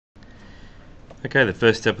Okay, the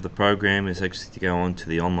first step of the program is actually to go on to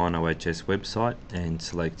the Online OHS website and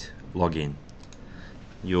select Login.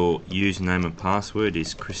 Your username and password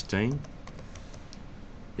is Christine,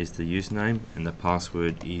 is the username, and the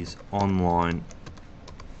password is Online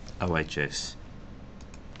OHS.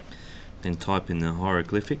 Then type in the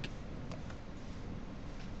hieroglyphic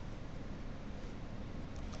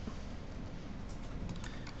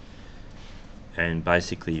and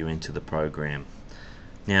basically you enter the program.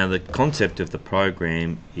 Now the concept of the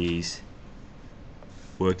program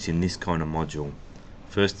works in this kind of module.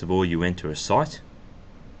 First of all, you enter a site,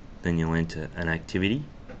 then you'll enter an activity,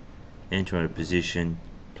 enter a position,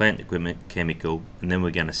 plant equipment, chemical, and then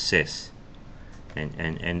we're going to assess.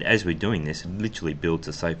 And as we're doing this, it literally builds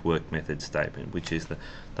a safe work method statement, which is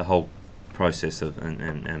the whole process of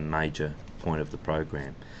and major point of the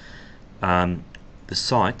program. The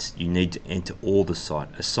sites, you need to enter all the site.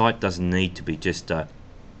 A site doesn't need to be just a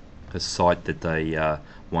site that they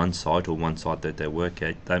one site that they work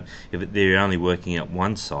at. If they're only working at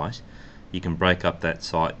one site, you can break up that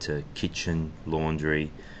site to kitchen,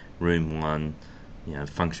 laundry, room 1,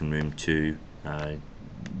 function room 2,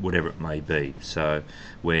 whatever it may be. So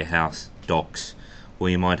warehouse, docks, or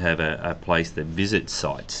you might have a place that visits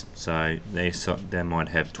sites. So they might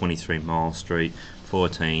have 23 Mile Street,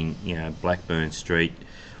 14 Blackburn Street,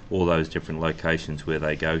 all those different locations where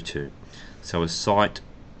they go to. So a site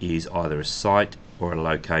is either a site or a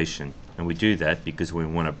location, and we do that because we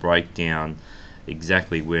want to break down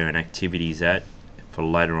exactly where an activity is at for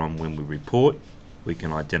later on when we report. We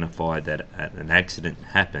can identify that an accident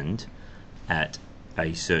happened at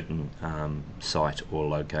a certain site or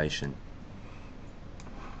location.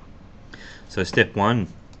 So step 1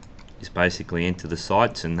 is basically enter the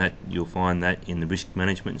sites, and that you'll find that in the risk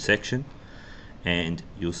management section, and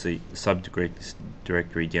you'll see the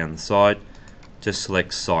subdirectory down the side. Just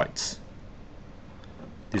select sites.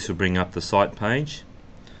 This will bring up the site page.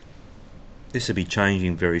 This will be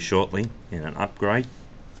changing very shortly in an upgrade,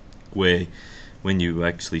 where when you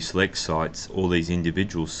actually select sites, all these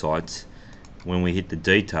individual sites, when we hit the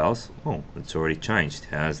details, oh, it's already changed.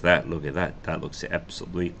 How's that? Look at that. That looks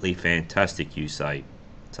absolutely fantastic, you say.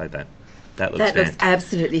 Say that. That looks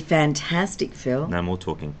absolutely fantastic, Phil. No more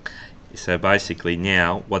talking. So basically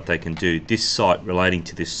now what they can do, this site relating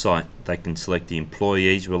to this site, they can select the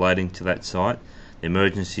employees relating to that site, the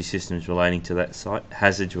emergency systems relating to that site,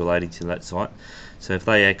 hazards relating to that site. So if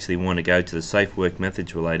they actually want to go to the safe work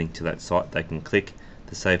methods relating to that site, they can click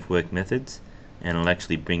the safe work methods, and it'll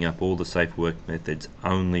actually bring up all the safe work methods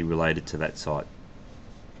only related to that site.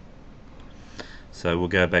 So we'll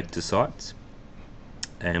go back to sites,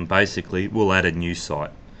 and basically we'll add a new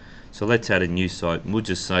site. So let's add a new site, and we'll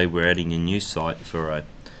just say we're adding a new site for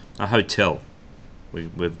a hotel.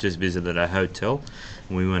 We've just visited a hotel,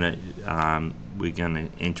 and we're going to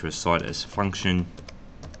enter a site as function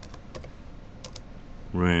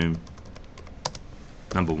room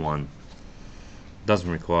number 1. Doesn't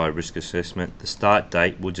require a risk assessment. The start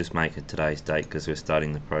date, we'll just make it today's date because we're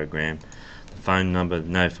starting the program. The phone number,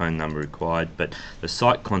 no phone number required, but the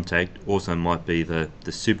site contact also might be the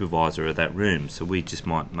supervisor of that room, so we just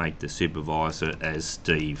might make the supervisor as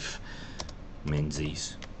Steve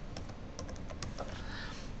Menzies.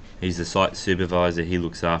 He's the site supervisor, he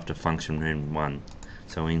looks after function room 1.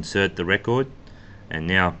 So we insert the record, and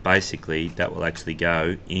now basically that will actually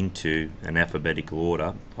go into an alphabetical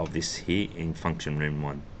order of this here in function room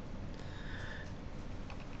 1.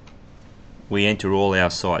 We enter all our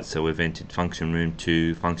sites, so we've entered function room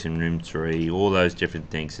 2, function room 3, all those different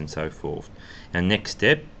things and so forth. Our next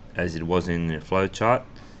step, as it was in the flowchart,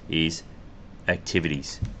 is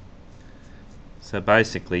activities. So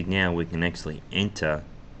basically now we can actually enter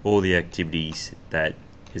all the activities that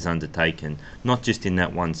is undertaken, not just in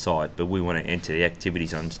that one site, but we want to enter the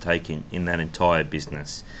activities undertaken in that entire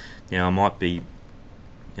business. Now it might be,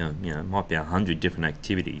 might be 100 different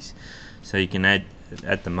activities. So you can add,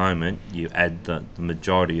 at the moment, you add the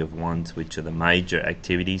majority of ones which are the major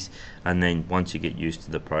activities, and then once you get used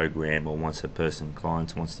to the program, or once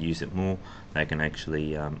client wants to use it more, they can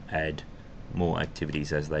actually add more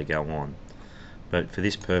activities as they go on. But for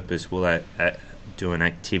this purpose, we'll do an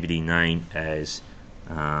activity name as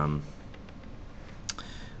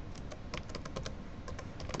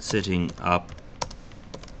setting up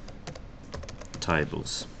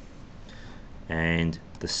tables, and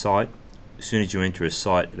the site, as soon as you enter a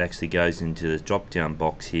site, it actually goes into the drop down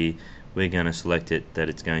box here. We're going to select it that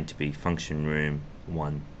it's going to be function room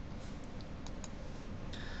 1.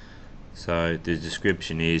 So the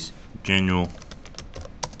description is general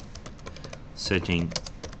setting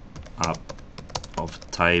up of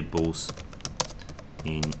tables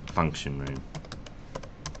in function room.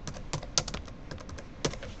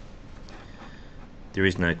 there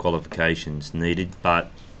is no qualifications needed,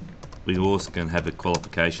 but we're also going to have a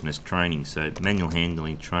qualification as training, so manual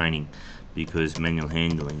handling training, because manual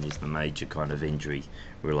handling is the major kind of injury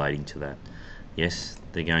relating to that. Yes,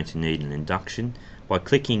 they're going to need an induction. By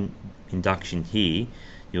clicking induction here,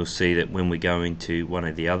 you'll see that when we go into one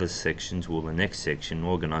of the other sections, or the next section,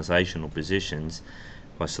 organisational positions,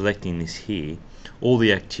 by selecting this here, all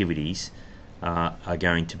the activities are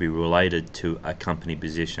going to be related to a company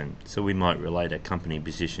position. So we might relate a company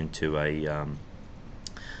position to a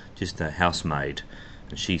just a housemaid,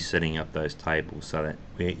 and she's setting up those tables, so that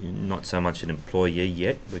we're not so much an employee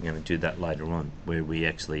yet. We're going to do that later on, where we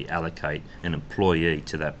actually allocate an employee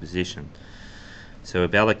to that position. So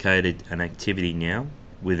we've allocated an activity now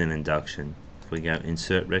with an induction. If we go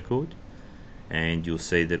insert record, and you'll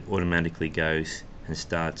see that automatically goes and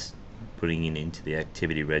starts putting it into the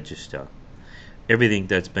activity register. Everything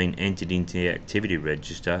that's been entered into the activity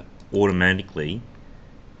register automatically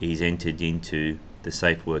is entered into the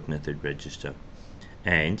safe work method register,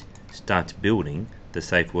 and starts building the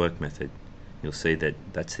safe work method. You'll see that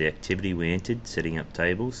that's the activity we entered, setting up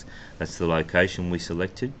tables. That's the location we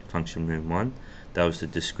selected, function room 1. That was the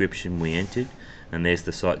description we entered, and there's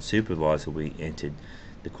the site supervisor we entered.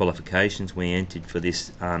 The qualifications we entered for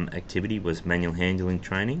this activity was manual handling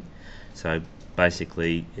training. So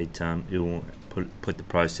basically it will put the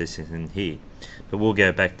processes in here, but we'll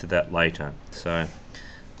go back to that later. So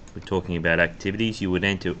we're talking about activities. You would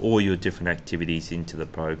enter all your different activities into the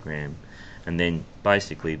program, and then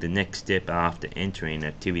basically the next step after entering an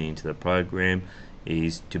activity into the program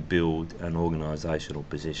is to build an organisational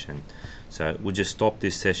position. So we'll just stop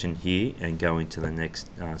this session here and go into the next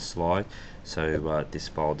slide, so this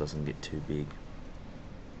file doesn't get too big.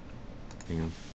 Hang on.